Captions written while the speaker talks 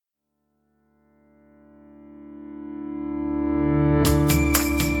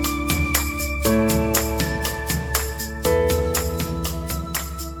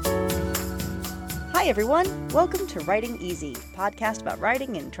everyone, welcome to Writing Easy, a podcast about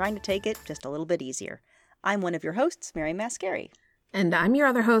writing and trying to take it just a little bit easier. I'm one of your hosts, Mary Mascari. And I'm your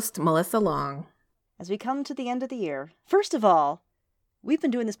other host, Melissa Long. As we come to the end of the year, first of all, we've been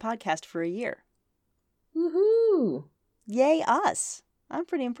doing this podcast for a year. Woohoo! Yay us! I'm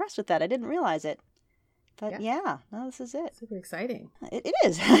pretty impressed with that. I didn't realize it. But yeah, no, this is it. Super exciting. It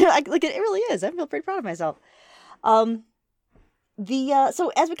is. It really is. I feel pretty proud of myself.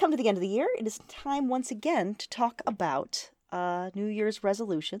 So as we come to the end of the year, it is time once again to talk about New Year's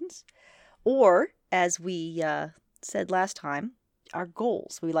resolutions, or as we said last time, our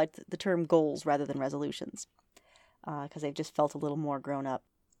goals. We like the term goals rather than resolutions because they've just felt a little more grown up.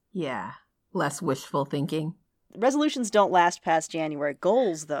 Yeah, less wishful thinking. Resolutions don't last past January.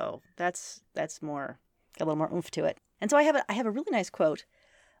 Goals, though, that's more, got a little more oomph to it. And so I have a really nice quote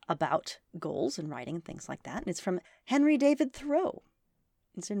about goals and writing and things like that. And it's from Henry David Thoreau.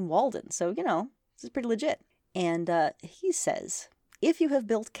 It's in Walden. So, this is pretty legit. And he says, "If you have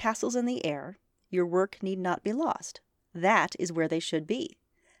built castles in the air, your work need not be lost. That is where they should be.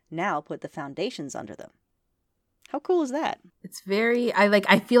 Now put the foundations under them." How cool is that? It's very,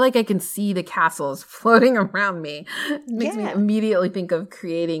 I feel like I can see the castles floating around me. It makes me immediately think of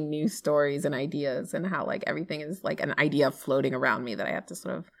creating new stories and ideas and how everything is an idea floating around me that I have to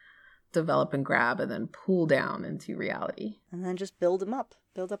sort of develop and grab and then pull down into reality. And then just build up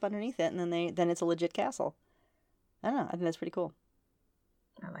underneath it, and then it's a legit castle. I don't know. I think that's pretty cool.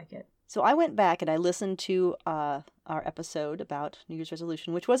 I like it. So I went back and I listened to our episode about New Year's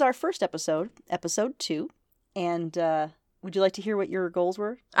resolution, which was our first episode, episode 2. And would you like to hear what your goals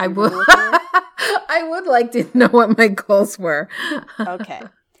were? I would. I would like to know what my goals were. Okay.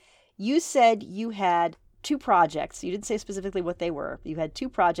 You said you had 2 projects. You didn't say specifically what they were. You had 2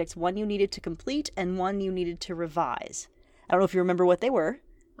 projects. One you needed to complete and one you needed to revise. I don't know if you remember what they were.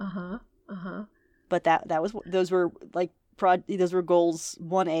 But those were goals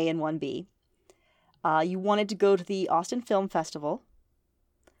 1A and 1B. You wanted to go to the Austin Film Festival.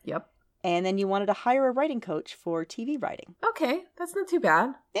 Yep. And then you wanted to hire a writing coach for TV writing. Okay, that's not too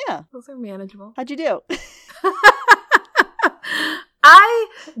bad. Yeah. Those are manageable. How'd you do? I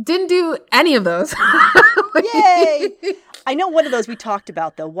didn't do any of those. Yay! I know one of those we talked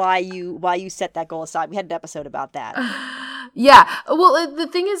about, though, why you set that goal aside. We had an episode about that. Yeah. Well, the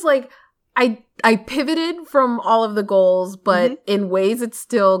thing is, I pivoted from all of the goals, but in ways it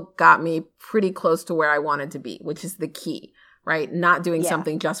still got me pretty close to where I wanted to be, which is the key, right? Not doing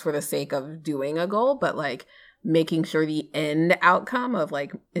something just for the sake of doing a goal, but making sure the end outcome of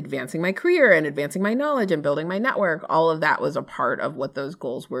advancing my career and advancing my knowledge and building my network, all of that was a part of what those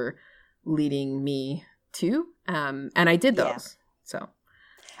goals were leading me to. And I did those. Yeah. So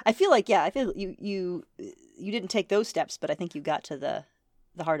I feel you didn't take those steps, but I think you got to the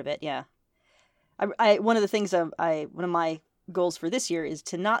heart of it. Yeah. One of the things one of my goals for this year is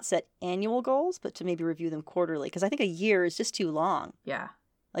to not set annual goals, but to maybe review them quarterly. Because I think a year is just too long. Yeah.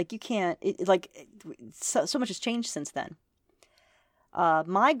 You can't, so much has changed since then.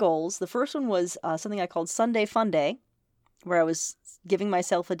 My goals, the first one was something I called Sunday Fun Day, where I was giving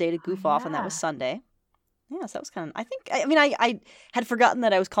myself a day to goof off, and that was Sunday. Yeah, so that was I had forgotten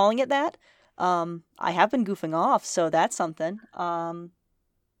that I was calling it that. I have been goofing off, so that's something.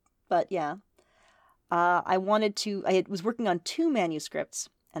 But yeah. I was working on 2 manuscripts,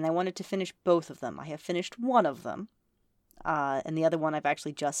 and I wanted to finish both of them. I have finished one of them. And the other one I've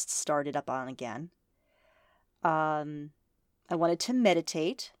actually just started up on again. I wanted to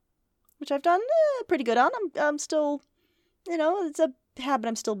meditate, which I've done pretty good on. I'm still, it's a habit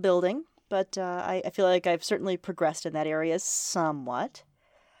I'm still building, but I feel like I've certainly progressed in that area somewhat.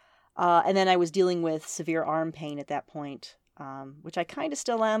 And then I was dealing with severe arm pain at that point, which I kind of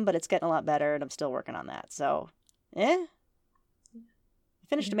still am, but it's getting a lot better, and I'm still working on that. So,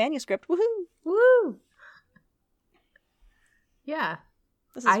 finished a manuscript. Woohoo! Woo! Yeah.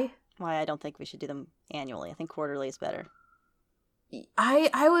 This is why I don't think we should do them annually. I think quarterly is better.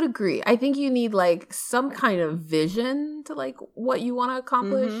 I would agree. I think you need some kind of vision to what you want to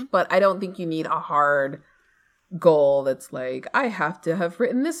accomplish, but I don't think you need a hard goal that's I have to have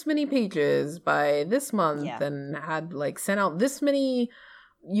written this many pages by this month and had sent out this many,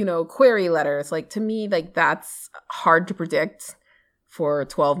 query letters. To me, that's hard to predict for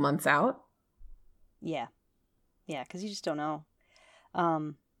 12 months out. Yeah. Yeah, because you just don't know.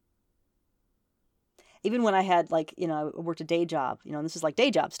 Even when I had I worked a day job, and this is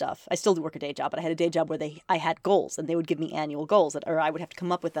day job stuff. I still do work a day job, but I had a day job where I had goals, and they would give me annual goals or I would have to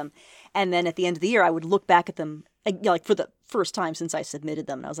come up with them. And then at the end of the year, I would look back at them like for the first time since I submitted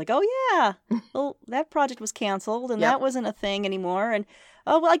them. And I was like, oh yeah, well, that project was canceled and Yep. that wasn't a thing anymore. And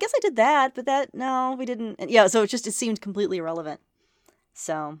oh, well, I guess I did that, but no, we didn't. And yeah, so it seemed completely irrelevant.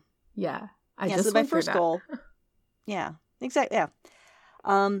 So Yeah. I yeah, just so my went through first that. goal. Yeah, exactly. Yeah.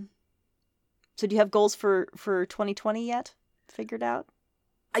 So do you have goals for 2020 yet figured out?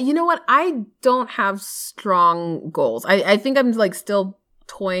 You know what? I don't have strong goals. I think I'm like still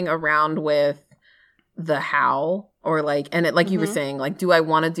toying around with the how, or like, and it, like you were saying, like, do I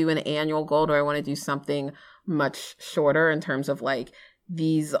want to do an annual goal? Do I want to do something much shorter in terms of like,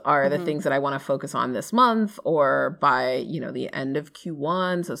 these are the things that I want to focus on this month, or by, you know, the end of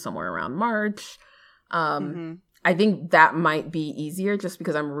Q1, so somewhere around March. I think that might be easier just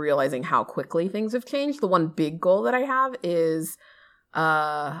because I'm realizing how quickly things have changed. The one big goal that I have is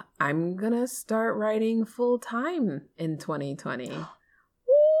I'm gonna start writing full time in 2020.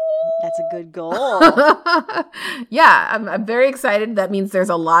 That's a good goal. Yeah, I'm very excited. That means there's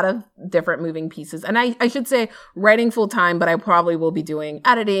a lot of different moving pieces. And I should say writing full time, but I probably will be doing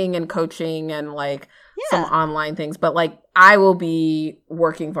editing and coaching and like some online things. But like I will be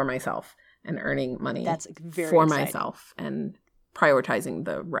working for myself and earning money That's very for exciting. myself and prioritizing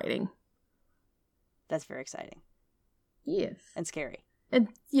the writing. That's very exciting. Yes. And scary. And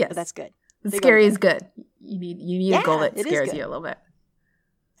yes. But that's good. The Big scary goal. is good. You need a goal that it is scares good. you a little bit.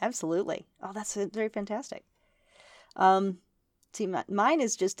 Absolutely. Oh, that's very fantastic. See, mine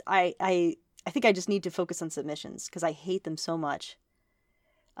is just I think I just need to focus on submissions because I hate them so much.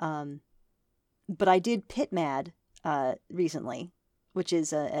 But I did PitMad recently, which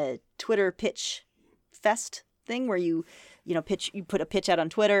is a Twitter pitch fest thing where you put a pitch out on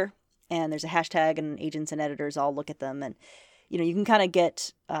Twitter and there's a hashtag and agents and editors all look at them and you can kind of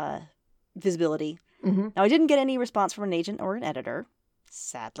get visibility. Now I didn't get any response from an agent or an editor,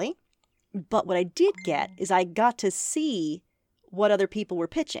 sadly. But what I did get is I got to see what other people were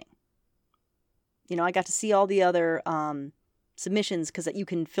pitching. I got to see all the other submissions because you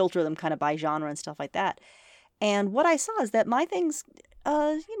can filter them kind of by genre and stuff like that. And what I saw is that my things,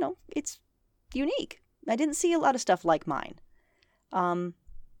 it's unique. I didn't see a lot of stuff like mine,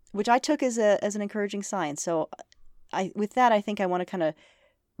 which I took as an encouraging sign. So with that, I think I want to kind of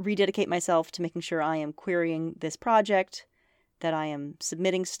rededicate myself to making sure I am querying this project, that I am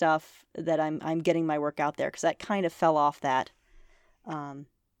submitting stuff, that I'm getting my work out there, because that kind of fell off that. So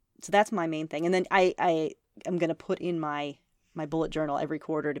that's my main thing. And then I am going to put in my bullet journal every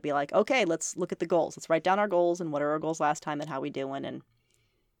quarter to be like, okay, let's look at the goals. Let's write down our goals and what are our goals last time and how we doing. And,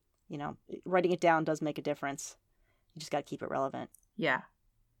 writing it down does make a difference. You just got to keep it relevant. Yeah.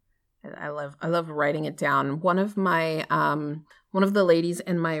 I love writing it down. One of the ladies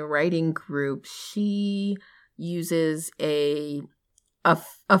in my writing group, she uses a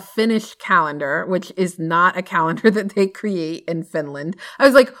Finnish calendar, which is not a calendar that they create in Finland. I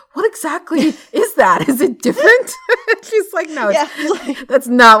was like, what exactly is that? Is it different? She's like, no, that's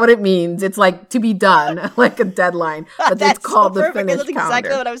not what it means. It's like to be done, like a deadline, but it's called the Finnish That's calendar.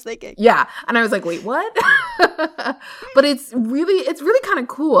 exactly what I was thinking. Yeah. And I was like, wait, what? But it's really kind of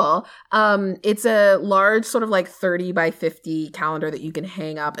cool. It's a large sort of like 30 by 50 calendar that you can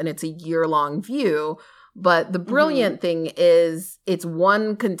hang up, and it's a year-long view. But the brilliant thing is it's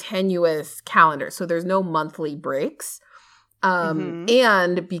one continuous calendar. So there's no monthly breaks.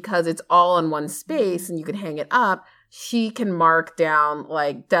 And because it's all in one space and you can hang it up, she can mark down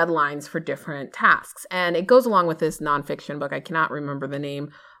like deadlines for different tasks. And it goes along with this nonfiction book. I cannot remember the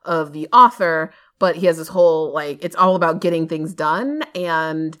name of the author, but he has this whole, like, it's all about getting things done.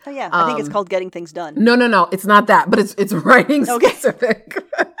 And oh yeah, I think it's called Getting Things Done. No, it's not that, but it's writing specific.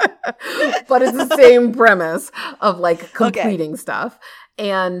 But it's the same premise of like completing stuff.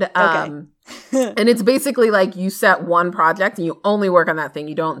 And and it's basically like you set one project and you only work on that thing.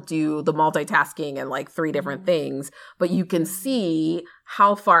 You don't do the multitasking and like 3 different things, but you can see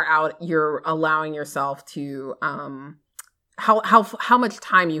how far out you're allowing yourself to how much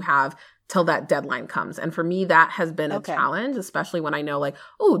time you have till that deadline comes. And for me, that has been a challenge, especially when I know like,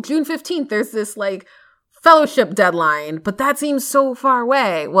 oh, June 15th, there's this like fellowship deadline, but that seems so far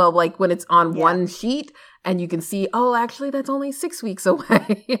away. Well, like when it's on one sheet and you can see, oh, actually that's only 6 weeks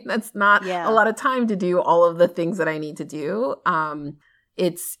away. That's not a lot of time to do all of the things that I need to do.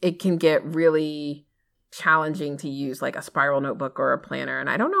 It can get really challenging to use like a spiral notebook or a planner. And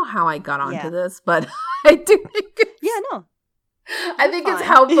I don't know how I got onto this, but I do think it's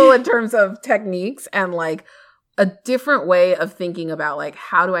helpful in terms of techniques and like a different way of thinking about like,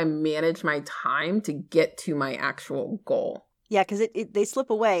 how do I manage my time to get to my actual goal? Yeah, because they slip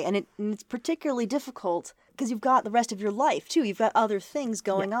away, and it's particularly difficult because you've got the rest of your life too. You've got other things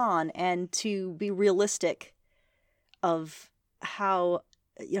going on, and to be realistic of how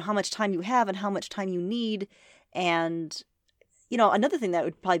much time you have and how much time you need. And, another thing that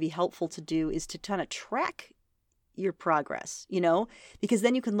would probably be helpful to do is to kind of track your progress, because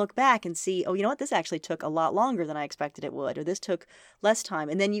then you can look back and see, oh, you know what, this actually took a lot longer than I expected it would, or this took less time.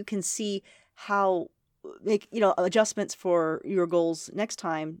 And then you can see how make, adjustments for your goals next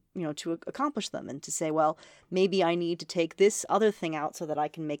time, to accomplish them, and to say, well, maybe I need to take this other thing out so that I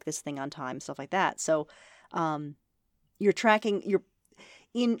can make this thing on time, stuff like that. So, you're tracking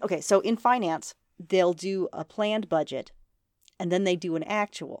so in finance, they'll do a planned budget and then they do an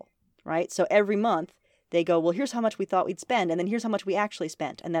actual, right? So every month they go, well, here's how much we thought we'd spend, and then here's how much we actually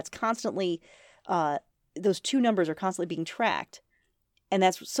spent. And that's constantly, those two numbers are constantly being tracked. And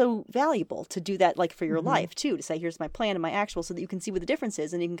that's so valuable to do that, like for your life too, to say, here's my plan and my actual, so that you can see what the difference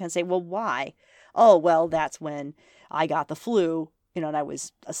is. And you can kind of say, well, why? Oh, well, that's when I got the flu, and I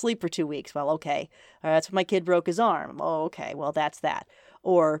was asleep for 2 weeks. Well, okay. That's when my kid broke his arm. Oh, okay. Well, that's that.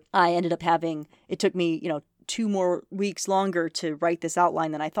 Or I ended up it took me, 2 more weeks longer to write this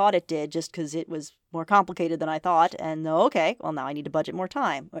outline than I thought it did, just because it was more complicated than I thought. And okay, well, now I need to budget more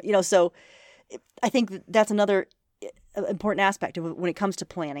time. So I think that's another important aspect of when it comes to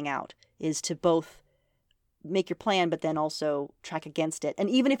planning out, is to both make your plan, but then also track against it. And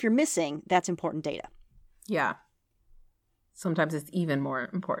even if you're missing, that's important data. Yeah. Sometimes it's even more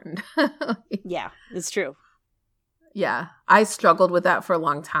important. Yeah, it's true. Yeah. I struggled with that for a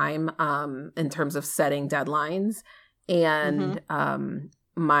long time, in terms of setting deadlines. And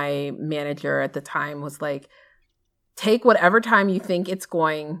my manager at the time was like, take whatever time you think it's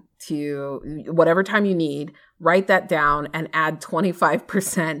going to, whatever time you need, write that down and add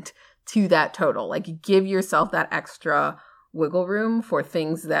 25% to that total. Like, give yourself that extra wiggle room for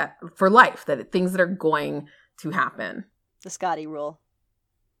things for life, things that are going to happen. The Scotty rule.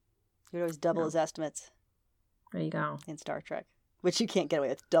 You would always double his estimates. There you go. In Star Trek, which you can't get away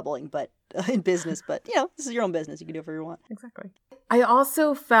with doubling, but in business, but this is your own business. You can do whatever you want. Exactly. I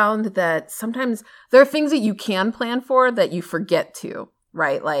also found that sometimes there are things that you can plan for that you forget to,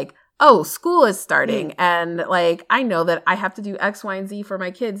 right? Like, oh, school is starting, and like, I know that I have to do X, Y, and Z for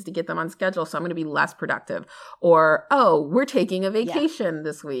my kids to get them on schedule, so I'm going to be less productive. Or, oh, we're taking a vacation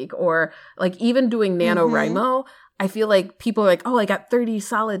this week. Or like, even doing NaNoWriMo, I feel like people are like, oh, I got 30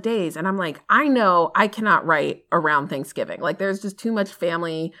 solid days. And I'm like, I know I cannot write around Thanksgiving. Like, there's just too much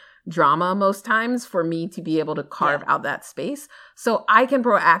family drama most times for me to be able to carve out that space. So I can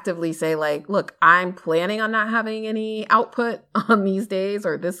proactively say, like, look, I'm planning on not having any output on these days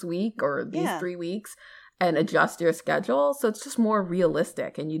or this week or these 3 weeks, and adjust your schedule. So it's just more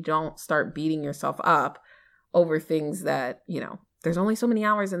realistic, and you don't start beating yourself up over things that, there's only so many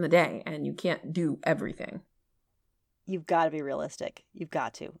hours in the day and you can't do everything. You've got to be realistic. You've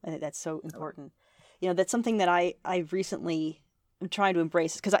got to. I think that's so important. That's something that I've recently I'm trying to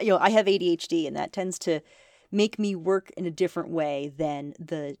embrace, because I have ADHD, and that tends to make me work in a different way than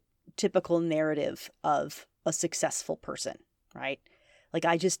the typical narrative of a successful person, right? Like,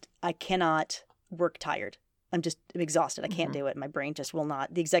 I cannot work tired. I'm exhausted. I can't do it. My brain just will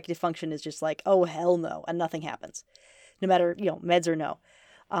not. The executive function is just like, oh, hell no. And nothing happens, no matter, meds or no.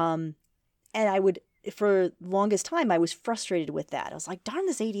 And I would, for the longest time, I was frustrated with that. I was like, darn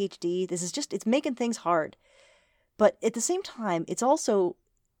this ADHD. It's making things hard. But at the same time, it's also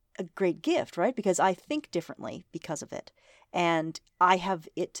a great gift, right? Because I think differently because of it. And I have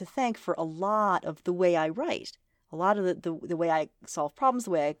it to thank for a lot of the way I write, a lot of the way I solve problems,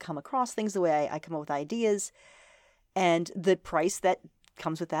 the way I come across things, the way I come up with ideas. And the price that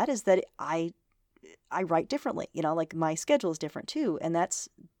comes with that is that I write differently. Like, my schedule is different too. And that's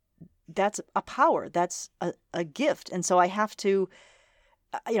a power. That's a gift. And so I have to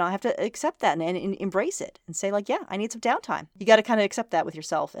accept that and embrace it and say, like, I need some downtime. You got to kind of accept that with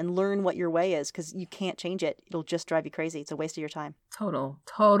yourself and learn what your way is, because you can't change it. It'll just drive you crazy. It's a waste of your time.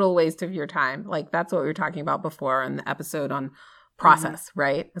 Total waste of your time. Like, that's what we were talking about before in the episode on process,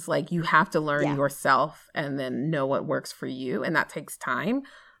 right? It's like, you have to learn yourself and then know what works for you. And that takes time.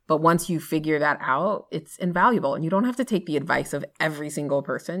 But once you figure that out, it's invaluable. And you don't have to take the advice of every single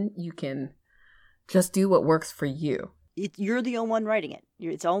person. You can just do what works for you. You're the only one writing it.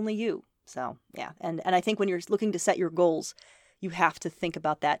 It's only you. So, yeah. And I think when you're looking to set your goals, you have to think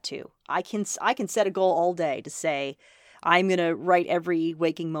about that too. I can set a goal all day to say, I'm going to write every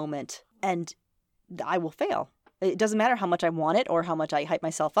waking moment, and I will fail. It doesn't matter how much I want it or how much I hype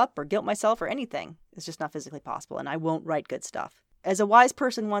myself up or guilt myself or anything. It's just not physically possible, and I won't write good stuff. As a wise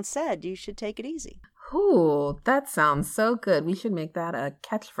person once said, you should take it easy. Ooh, that sounds so good. We should make that a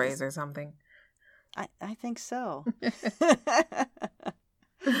catchphrase or something. I think so.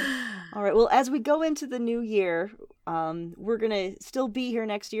 All right. Well, as we go into the new year, We're going to still be here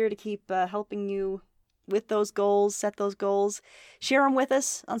next year to keep helping you with those goals, set those goals, share them with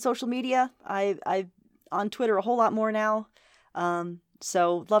us on social media. I've on Twitter a whole lot more now.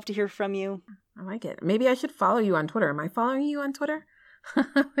 So love to hear from you. I like it. Maybe I should follow you on Twitter. Am I following you on Twitter?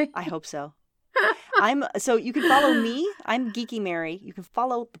 I hope so. So you can follow me. I'm Geeky Mary. You can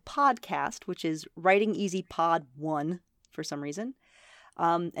follow the podcast, which is Writing Easy Pod 1 for some reason.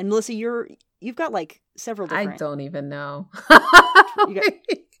 And Melissa, you've got like several different. I don't even know.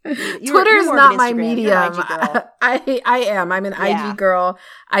 Twitter is not my medium. I am. I'm an IG girl.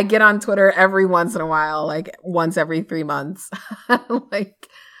 I get on Twitter every once in a while, like once every 3 months.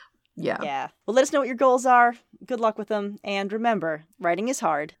 Yeah. Well, let us know what your goals are. Good luck with them. And remember, writing is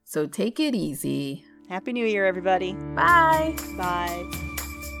hard. So take it easy. Happy New Year, everybody. Bye.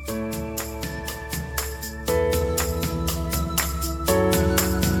 Bye.